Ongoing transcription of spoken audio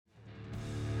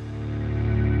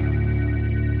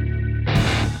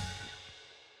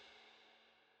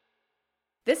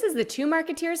This is the Two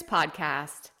Marketeers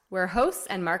podcast, where hosts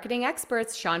and marketing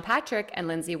experts Sean Patrick and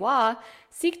Lindsay Waugh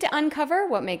seek to uncover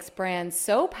what makes brands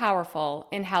so powerful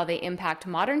in how they impact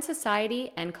modern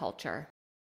society and culture.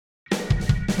 Two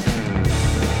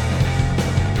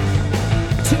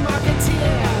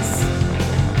Marketeers.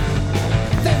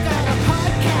 They've got a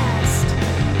podcast.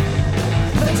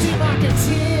 The Two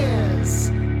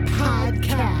Marketeers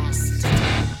podcast.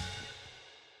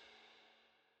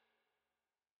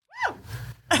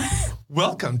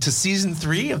 Welcome to season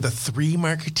 3 of the Three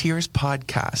Marketeers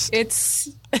podcast. It's.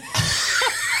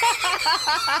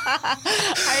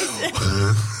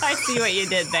 I see what you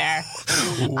did there.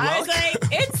 I was like,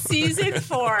 it's season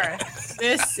 4.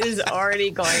 This is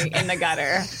already going in the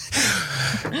gutter.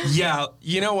 Yeah,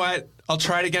 you know what? I'll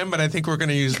try it again, but I think we're going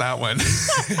to use that one.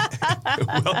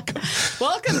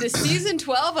 Welcome to season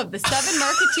 12 of the Seven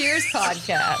Marketeers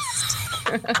podcast.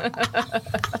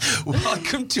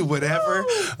 Welcome to whatever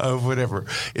of whatever.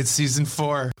 It's season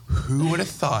 4. Who would have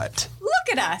thought?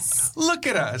 Look at us. Look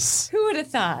at us. Who would have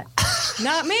thought?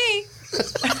 Not me.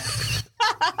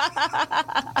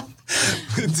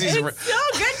 It's so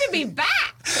good to be back.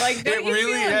 Like, don't it you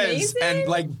really feel is. amazing? And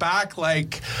like back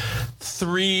like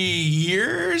 3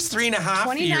 years,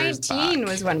 3.5 years back. 2019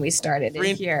 was when we started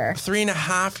in here.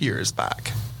 3.5 years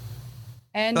back.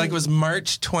 And Like it was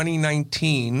March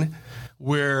 2019.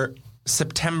 We're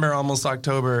September, almost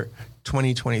October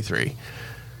 2023.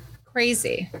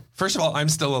 crazy. First of all, I'm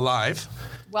still alive.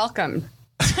 Welcome.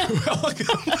 Welcome.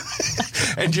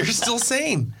 And you're still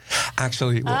sane.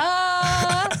 Actually,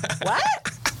 What?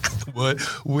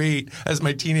 what? Wait, as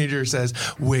my teenager says,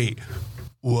 wait,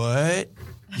 what?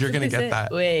 You're going to get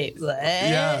that. Wait, what?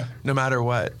 Yeah, no matter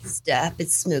what. Stop it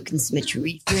smoking so much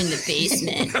reefer in the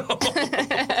basement.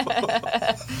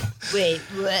 Wait,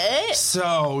 what?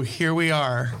 So here we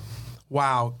are.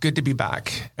 Wow, good to be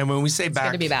back. And when we say back,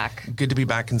 good to be back. Good to be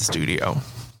back in studio.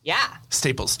 Yeah.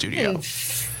 Staples Studio. Been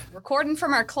recording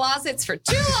from our closets for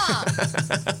too long.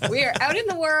 We are out in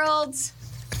the world.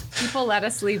 People let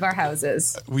us leave our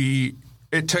houses.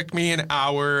 It took me an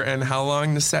hour and how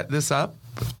long to set this up?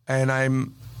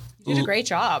 And You did a great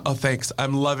job. Oh, thanks.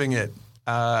 I'm loving it.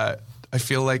 I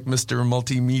feel like Mr.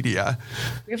 Multimedia.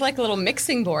 We have like a little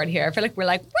mixing board here. I feel like we're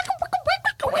like,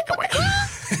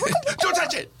 Don't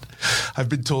touch it. I've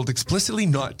been told explicitly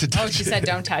not to touch it. oh, she said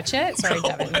don't touch it. Sorry, No,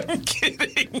 Devin. I'm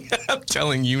kidding. I'm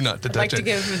telling you not to I'd like touch to it.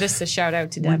 give this a shout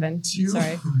out to Devin.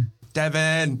 Sorry.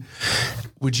 Devin,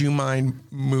 would you mind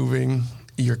moving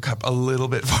your cup a little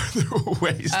bit farther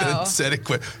away instead set it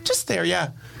quick? Just there,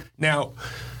 yeah. Now,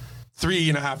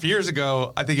 3.5 years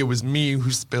ago, I think it was me who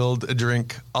spilled a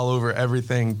drink all over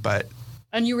everything, but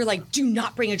And you were like, do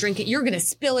not bring a drink. You're going to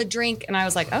spill a drink. And I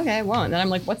was like, okay, I won't. And then I'm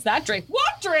like, what's that drink?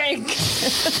 What drink?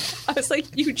 I was like,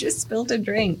 you just spilled a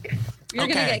drink. You're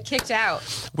going to Okay. get kicked out.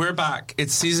 we're back.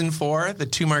 It's season 4, the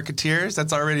Two Marketeers.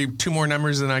 That's already 2 more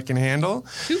numbers than I can handle.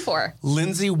 2-4.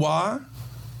 Lindsay Waugh,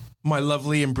 my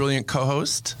lovely and brilliant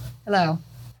co-host. Hello.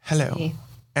 Hello. Me.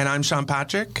 And I'm Sean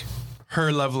Patrick,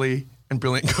 her lovely and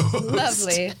brilliant co-host.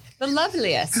 Lovely. The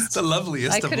loveliest. The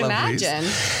loveliest I of could lovelies. imagine.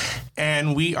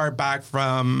 And we are back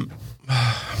from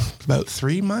about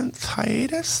 3-month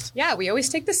hiatus. Yeah, we always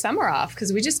take the summer off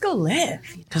because we just go live.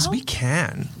 Because we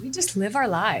can. We just live our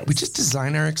lives. We just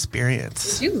design our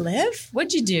experience. Did you live?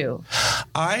 What'd you do?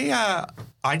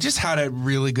 I just had a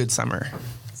really good summer.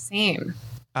 Same.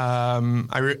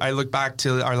 I look back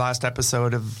to our last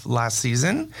episode of last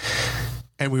season,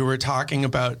 and we were talking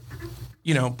about,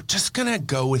 just going to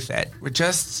go with it. We're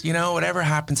just, whatever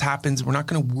happens, happens. We're not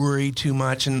going to worry too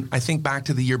much. And I think back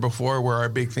to the year before where our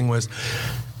big thing was,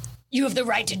 You have the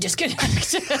right to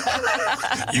disconnect. you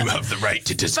have the right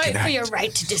to disconnect. Fight for your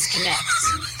right to disconnect.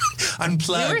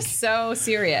 Unplug. You were so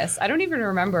serious. I don't even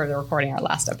remember the recording our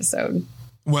last episode.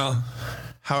 Well,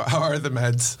 how are the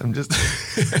meds? I'm just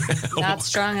Not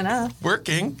strong enough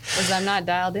working. because I'm not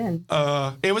dialed in.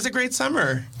 It was a great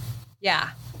summer. Yeah.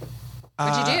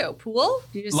 What'd you do? Pool?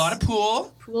 You A just lot of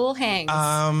pool. pool hangs.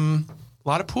 A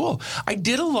lot of pool. I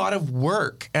did a lot of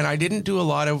work, and I didn't do a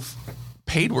lot of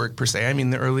paid work per se. I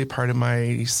mean, the early part of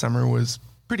my summer was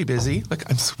pretty busy. Like,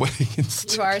 I'm sweating and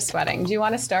stuff. You are sweating. Do you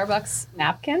want a Starbucks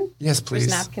napkin? Yes, please.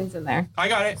 There's napkins in there. I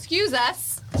got it. Excuse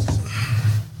us.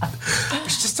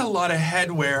 There's just a lot of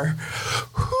headwear.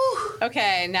 Whew.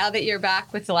 Okay, now that you're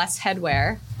back with less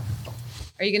headwear,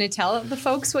 are you going to tell the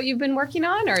folks what you've been working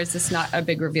on, or is this not a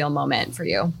big reveal moment for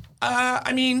you?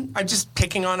 I mean, I'm just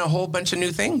taking on a whole bunch of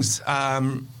new things.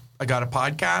 I got a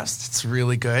podcast. It's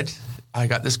really good. I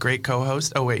got this great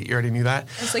co-host. Oh, wait, you already knew that?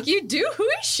 I was like, you do? Who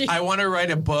is she? I want to write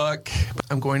a book.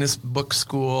 I'm going to book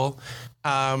school.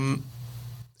 And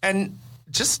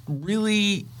just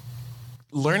really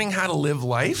learning how to live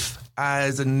life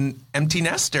as an empty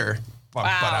nester.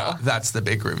 Wow. But that's the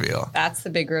big reveal. That's the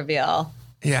big reveal.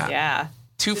 Yeah. Yeah.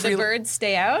 Do the birds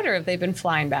stay out, or have they been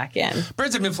flying back in?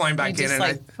 Birds have been flying back You in.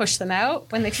 just push them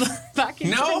out when they fly back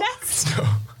into the nest? No.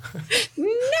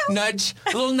 No. Nudge.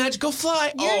 A little nudge. Go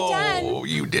fly. You're done. Oh,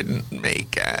 you didn't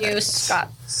make it. You got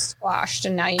squashed,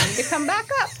 and now you need to come back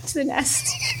up to the nest.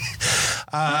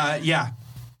 Yeah.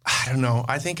 I don't know.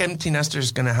 I think empty nester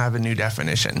is going to have a new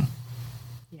definition.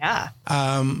 Yeah.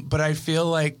 But I feel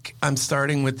like I'm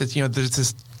starting with this, there's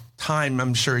this time,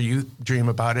 I'm sure you dream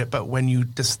about it, but when you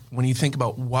think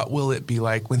about what will it be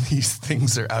like when these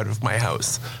things are out of my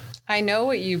house. I know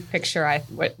what you picture.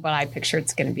 What I picture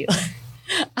it's going to be like.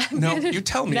 You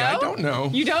tell me. No? I don't know.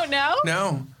 You don't know?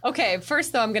 No. Okay,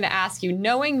 first though, I'm going to ask you,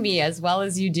 knowing me as well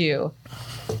as you do,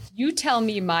 you tell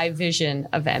me my vision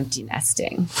of empty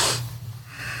nesting.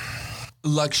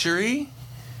 Luxury.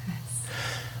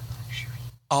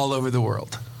 All over the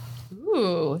world.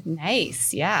 Ooh,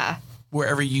 nice. Yeah.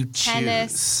 Wherever you choose.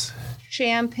 Tennis,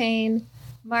 champagne,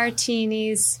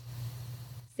 martinis,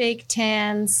 fake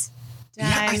tans,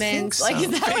 diamonds. Yeah, I think so. Like,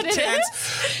 is that fake what it tans.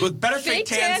 is? With better fake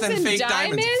tans than and fake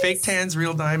diamonds. Fake tans,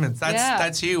 real diamonds.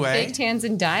 That's you, eh? Fake tans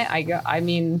and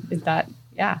is that?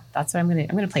 Yeah, that's what I'm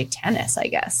gonna play tennis, I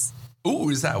guess. Ooh,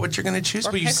 is that what you're gonna choose?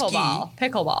 Or Will you pickleball. ski?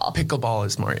 Pickleball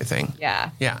is more your thing. Yeah.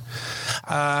 Yeah.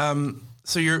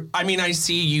 So I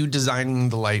see you designing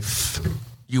the life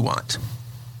you want.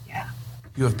 Yeah.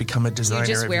 You have become a designer. You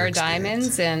just of wear your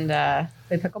experience. diamonds and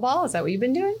play pickleball? Is that what you've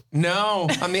been doing? No,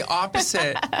 I'm the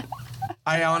opposite.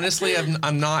 I honestly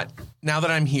I'm not. Now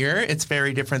that I'm here, it's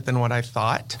very different than what I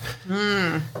thought.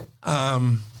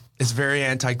 It's very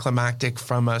anticlimactic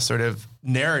from a sort of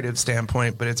narrative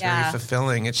standpoint, but it's very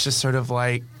fulfilling. It's just sort of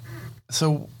like,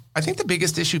 so I think the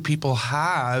biggest issue people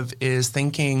have is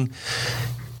thinking,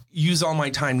 use all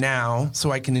my time now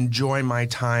so I can enjoy my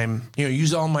time,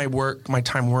 use all my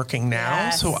time working now.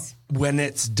 Yes. So when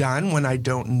it's done, when I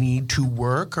don't need to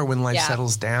work or when life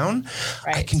settles down,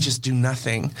 I can just do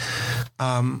nothing.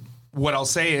 What I'll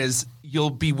say is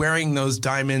you'll be wearing those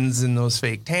diamonds and those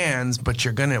fake tans, but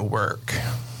you're going to work.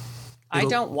 I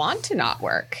don't want to not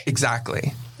work.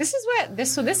 Exactly. This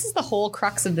is the whole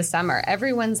crux of the summer.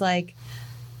 Everyone's like,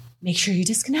 make sure you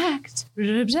disconnect.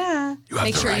 Blah, blah, blah.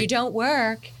 Make sure you don't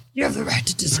work. You have the right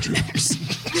to disconnect.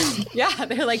 Yeah,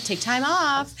 they're like, take time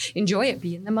off, enjoy it,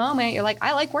 be in the moment. You're like,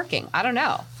 I like working. I don't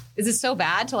know. Is it so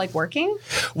bad to like working?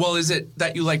 Well, is it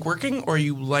that you like working or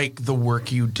you like the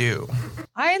work you do?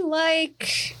 I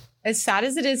like, as sad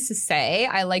as it is to say,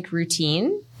 I like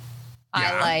routine.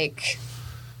 Yeah. I like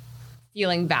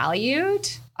feeling valued.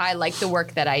 I like the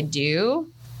work that I do.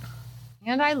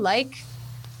 And I like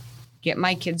get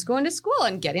my kids going to school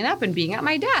and getting up and being at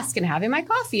my desk and having my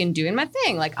coffee and doing my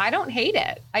thing. Like, I don't hate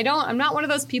it. I'm not one of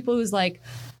those people who's like,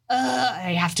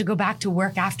 I have to go back to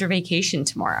work after vacation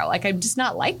tomorrow. Like, I'm just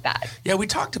not like that. Yeah, we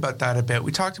talked about that a bit.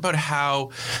 We talked about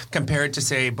how, compared to,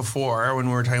 say, before, when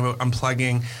we were talking about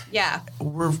unplugging,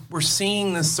 we're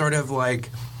seeing this sort of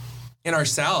like in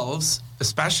ourselves,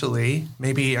 especially,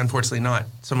 maybe unfortunately not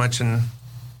so much in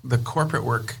the corporate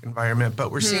work environment,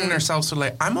 but we're seeing in ourselves sort of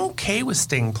like, I'm okay with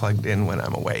staying plugged in when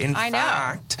I'm away. In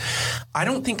fact, I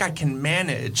don't think I can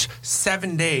manage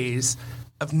 7 days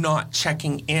of not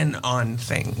checking in on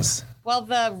things. Well,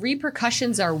 the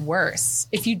repercussions are worse.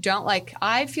 If you don't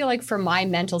I feel like for my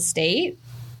mental state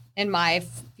and my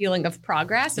feeling of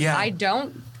progress, if I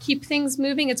don't keep things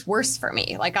moving, it's worse for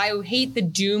me. Like, I hate the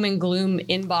doom and gloom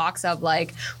inbox of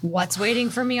like, what's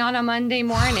waiting for me on a Monday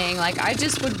morning? Like, I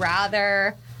just would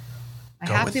rather a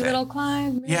happy little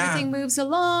climb, everything moves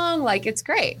along. Like, it's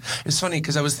great. It's funny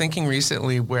because I was thinking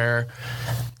recently where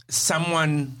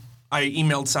I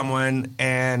emailed someone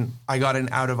and I got an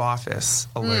out of office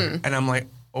alert. And I'm like,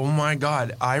 oh my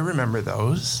God, I remember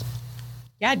those.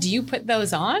 Yeah. Do you put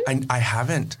those on? I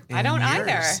haven't. I don't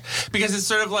either. Because it's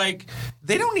sort of like,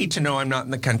 they don't need to know I'm not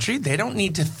in the country. They don't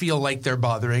need to feel like they're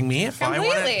bothering me. If I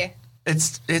want,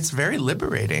 it's very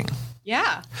liberating.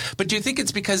 Yeah. But do you think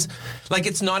it's because, like,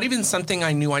 it's not even something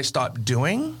I knew I stopped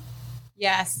doing?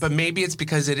 Yes. But maybe it's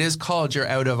because it is called your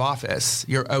out of office,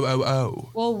 your OOO.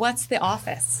 Well, what's the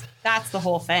office? That's the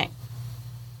whole thing.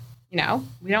 We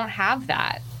don't have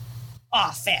that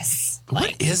office.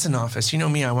 What is an office? You know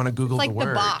me, I want to Google the word. Like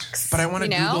the box. But I want to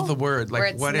Google the word. Like, where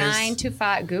it's what 9 to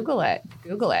 5. Google it.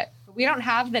 We don't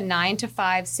have the 9 to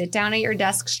 5 sit down at your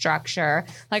desk structure.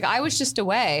 Like, I was just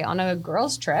away on a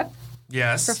girls' trip.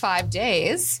 Yes. For 5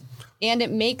 days. And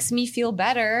it makes me feel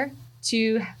better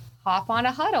to hop on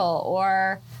a huddle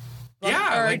or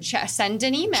Yeah. or send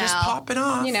an email. Just pop it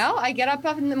off. You know, I get up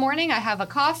in the morning, I have a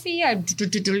coffee, I do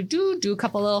a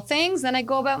couple little things, then I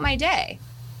go about my day.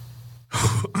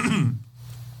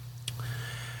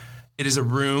 It is a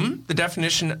room. The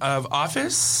definition of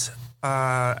office,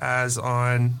 as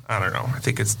on, I don't know, I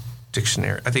think it's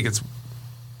dictionary. I think it's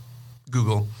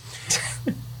Google.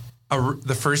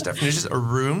 The first definition is a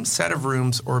room, set of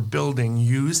rooms, or building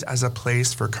used as a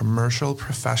place for commercial,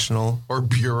 professional, or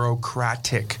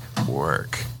bureaucratic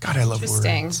work. God, I love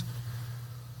Interesting. words.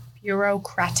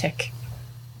 Bureaucratic.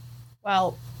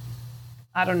 Well,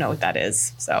 I don't know what that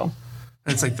is, so.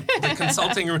 And it's like the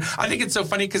consulting room. I think it's so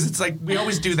funny because it's like we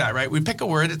always do that, right? We pick a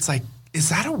word. It's like, is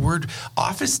that a word?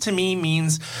 Office to me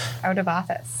means... Out of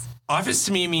office. Office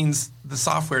to me means the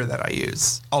software that I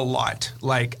use a lot,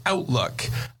 like Outlook,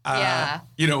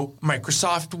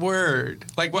 Microsoft Word.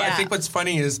 Like, I think what's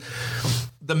funny is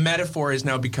the metaphor has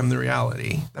now become the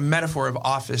reality. The metaphor of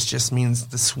office just means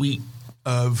the suite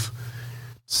of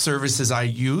services I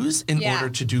use in order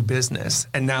to do business.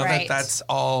 And now that that's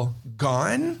all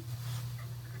gone,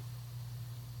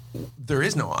 there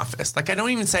is no office. Like, I don't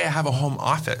even say I have a home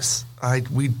office.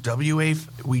 We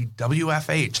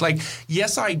WFH. Like,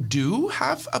 yes, I do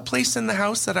have a place in the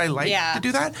house that I like to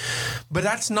do that, but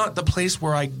that's not the place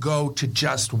where I go to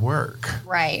just work.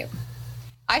 Right.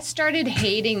 I started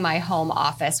hating my home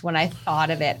office when I thought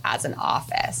of it as an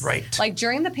office. Right. Like,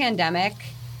 during the pandemic,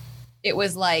 it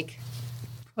was like,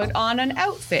 put on an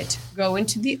outfit, go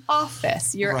into the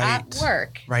office. You're at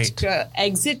work. Right. To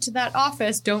exit to that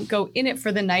office, don't go in it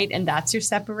for the night, and that's your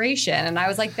separation. And I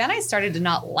was like, then I started to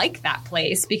not like that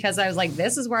place because I was like,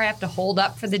 this is where I have to hold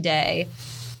up for the day.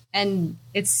 And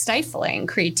it's stifling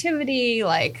creativity,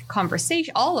 like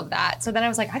conversation, all of that. So then I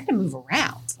was like, I can move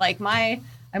around. Like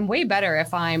I'm way better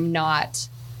if I'm not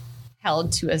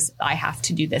held to I have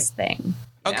to do this thing.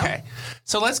 Okay. Know?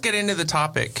 So let's get into the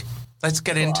topic. Let's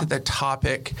get into the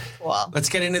topic. Cool. Let's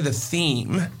get into the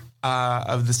theme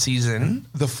of the season,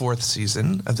 the 4th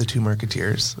season of the Two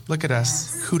Marketeers. Look at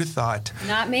us. Who'd have thought?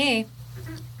 Not me.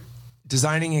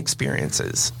 Designing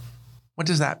experiences. What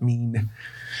does that mean?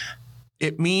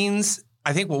 It means,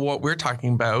 I think, what we're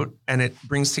talking about, and it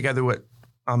brings together what,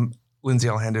 Lindsay,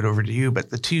 I'll hand it over to you, but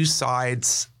the two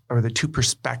sides or the two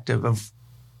perspective of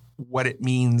what it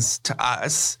means to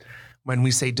us when we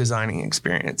say designing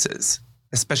experiences,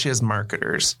 especially as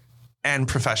marketers and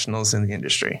professionals in the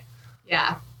industry.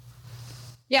 Yeah.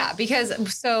 Yeah,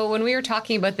 because so when we were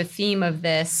talking about the theme of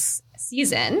this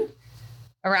season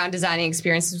around designing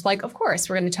experiences, like, of course,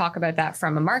 we're going to talk about that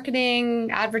from a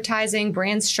marketing, advertising,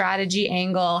 brand strategy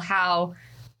angle, how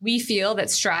we feel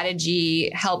that strategy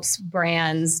helps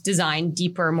brands design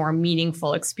deeper, more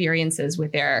meaningful experiences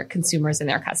with their consumers and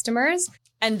their customers.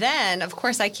 And then, of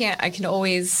course, I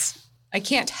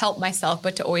can't help myself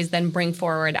but to always then bring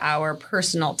forward our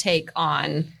personal take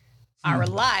on our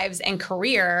lives and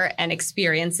career and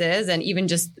experiences. And even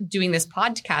just doing this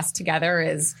podcast together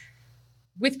is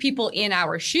with people in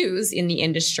our shoes in the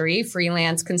industry,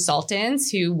 freelance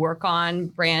consultants who work on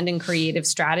brand and creative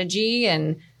strategy.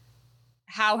 And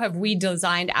how have we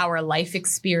designed our life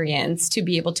experience to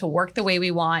be able to work the way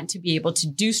we want, to be able to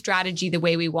do strategy the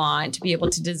way we want, to be able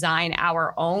to design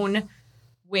our own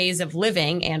ways of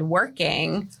living and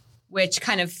working, which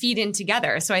kind of feed in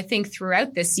together. So I think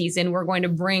throughout this season, we're going to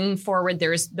bring forward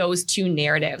there's those two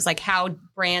narratives, like how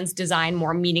brands design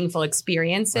more meaningful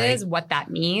experiences, what that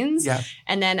means,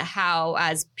 and then how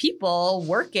as people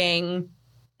working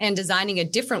and designing a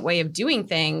different way of doing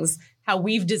things, how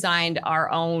we've designed our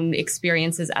own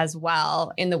experiences as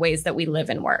well in the ways that we live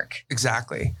and work.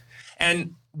 Exactly.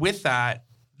 And with that,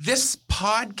 this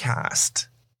podcast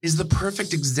is the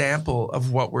perfect example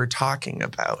of what we're talking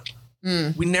about.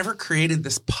 We never created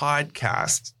this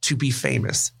podcast to be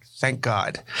famous. Thank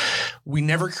God. We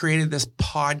never created this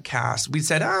podcast. We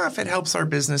said, if it helps our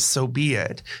business, so be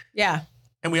it. Yeah.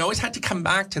 And we always had to come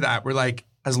back to that. We're like,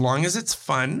 as long as it's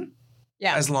fun,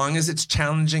 as long as it's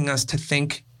challenging us to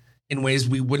think in ways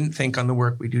we wouldn't think on the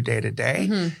work we do day to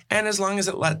day. And as long as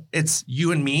it's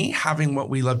you and me having what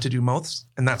we love to do most,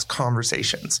 and that's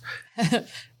conversations.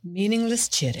 Meaningless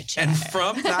chitter chatter. And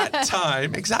from that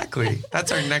time, exactly,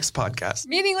 that's our next podcast.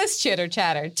 Meaningless chitter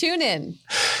chatter. Tune in.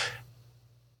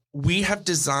 We have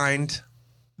designed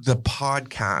the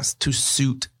podcast to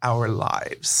suit our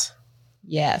lives.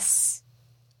 Yes.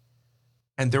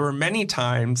 And there were many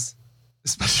times,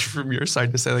 especially from your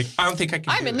side, to say, like, I don't think I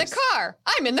can I'm in the car.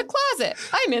 I'm in the closet.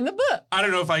 I'm in the book. I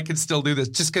don't know if I could still do this,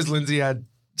 just because Lindsay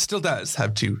still does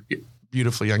have 2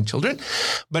 beautiful young children.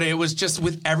 But it was just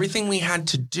with everything we had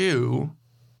to do,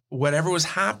 whatever was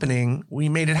happening, we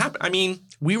made it happen. I mean,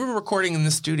 We were recording in the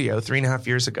studio 3.5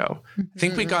 years ago. I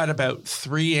think we got about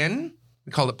 3 in.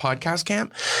 We called it podcast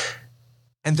camp.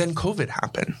 And then COVID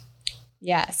happened.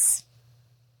 Yes.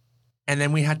 And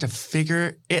then we had to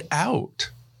figure it out.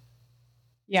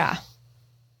 Yeah.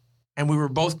 And we were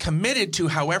both committed to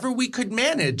however we could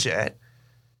manage it,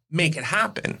 make it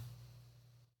happen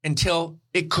until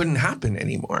it couldn't happen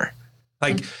anymore.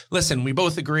 Like, listen, we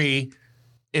both agree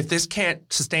if this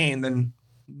can't sustain, then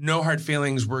no hard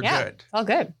feelings, we're good. All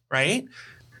good. Right?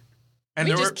 And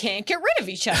we just can't get rid of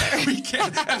each other. We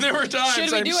can't. And there were times.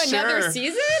 Should we do another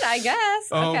season? I guess.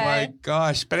 Oh okay. my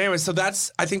gosh. But anyway, so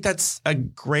I think that's a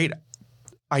great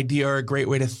idea or a great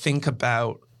way to think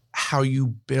about how you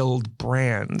build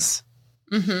brands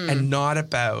and not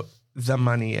about the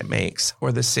money it makes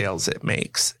or the sales it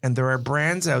makes. And there are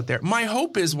brands out there. My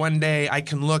hope is one day I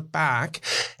can look back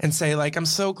and say, like, I'm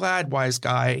so glad Wise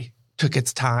Guy took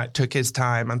his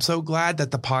time. I'm so glad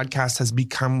that the podcast has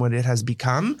become what it has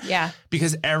become. Yeah.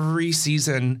 Because every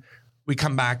season we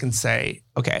come back and say,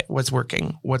 okay, what's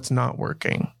working? What's not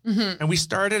working? And we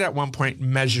started at one point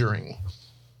measuring.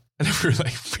 And we were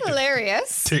like,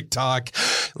 hilarious. TikTok,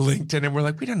 LinkedIn, and we're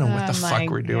like, we don't know what the fuck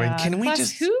we're doing. Can we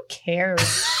just? Who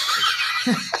cares?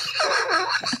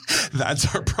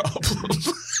 That's our problem.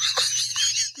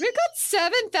 We've got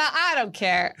 7,000. I don't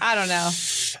care. I don't know.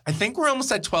 I think we're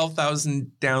almost at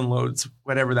 12,000 downloads,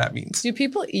 whatever that means. Do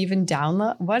people even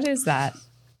download? What is that?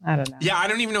 I don't know. Yeah, I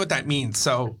don't even know what that means.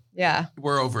 So yeah,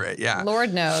 we're over it. Yeah.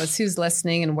 Lord knows who's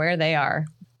listening and where they are.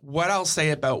 What I'll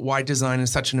say about why design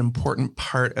is such an important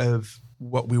part of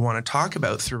what we want to talk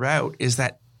about throughout is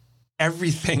that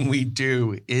everything we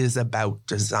do is about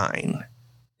design.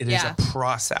 It is a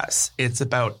process. It's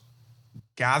about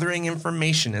gathering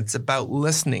information. It's about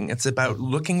listening. It's about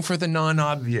looking for the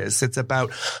non-obvious. It's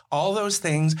about all those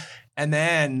things. And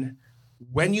then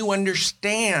when you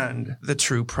understand the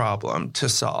true problem to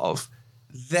solve,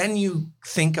 then you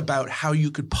think about how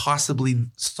you could possibly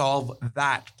solve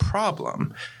that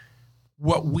problem.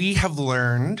 What we have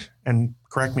learned, and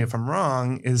correct me if I'm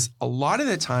wrong, is a lot of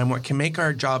the time what can make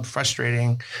our job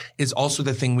frustrating is also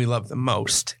the thing we love the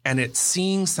most. And it's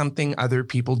seeing something other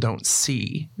people don't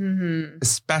see,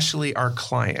 especially our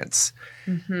clients.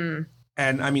 And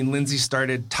I mean, Lindsay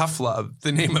started Tough Love,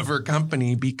 the name of her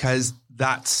company, because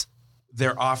that's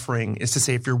their offering, is to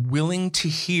say, if you're willing to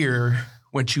hear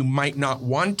what you might not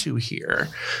want to hear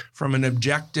from an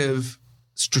objective,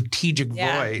 strategic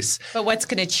voice. But what's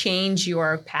going to change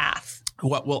your path?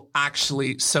 What will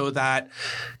actually, so that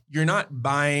you're not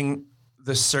buying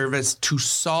the service to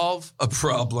solve a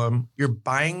problem, you're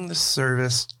buying the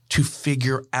service to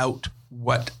figure out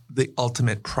what the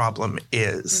ultimate problem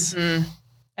is. And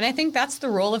I think that's the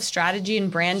role of strategy and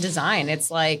brand design.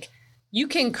 It's like, you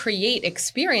can create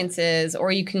experiences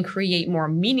or you can create more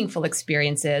meaningful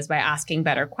experiences by asking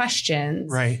better questions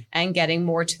and getting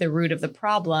more to the root of the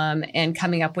problem and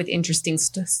coming up with interesting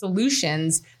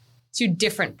solutions to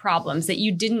different problems that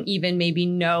you didn't even maybe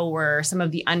know were some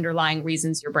of the underlying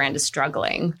reasons your brand is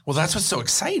struggling. Well, that's what's so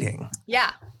exciting.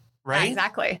 Yeah. Right? Yeah,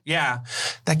 exactly. Yeah.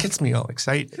 That gets me all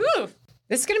excited. Whew.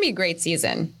 This is going to be a great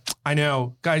season. I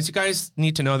know. Guys, you guys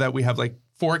need to know that we have like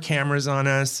 4 cameras on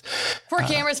us. 4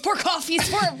 cameras, 4 coffees,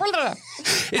 4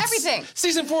 everything.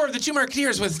 Season 4 of the Two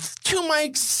Marketeers with 2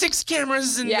 mics, 6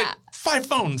 cameras, and 5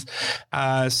 phones.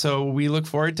 So we look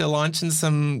forward to launching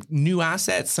some new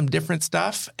assets, some different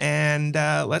stuff, and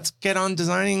let's get on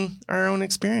designing our own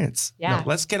experience. Yeah. No,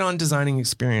 let's get on designing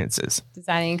experiences.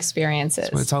 Designing experiences.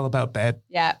 That's what it's all about, babe.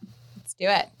 Yeah. Let's do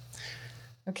it.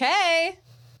 Okay.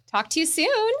 Talk to you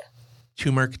soon.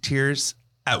 Two Marketeers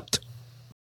out.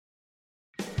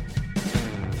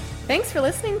 Thanks for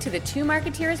listening to the Two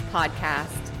Marketeers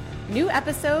podcast. New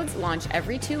episodes launch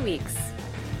every 2 weeks.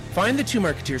 Find the Two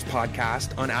Marketeers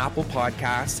podcast on Apple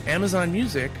Podcasts, Amazon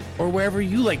Music, or wherever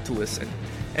you like to listen.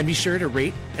 And be sure to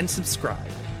rate and subscribe.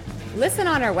 Listen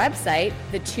on our website,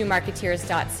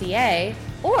 thetwomarketeers.ca,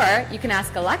 or you can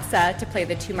ask Alexa to play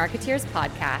the Two Marketeers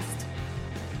podcast.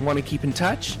 Want to keep in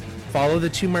touch? Follow the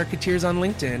Two Marketeers on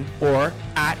LinkedIn or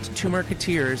at Two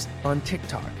Marketeers on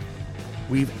TikTok.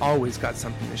 We've always got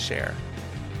something to share.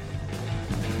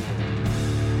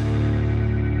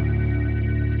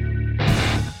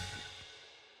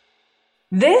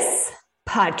 This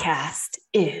podcast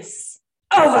is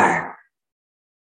over.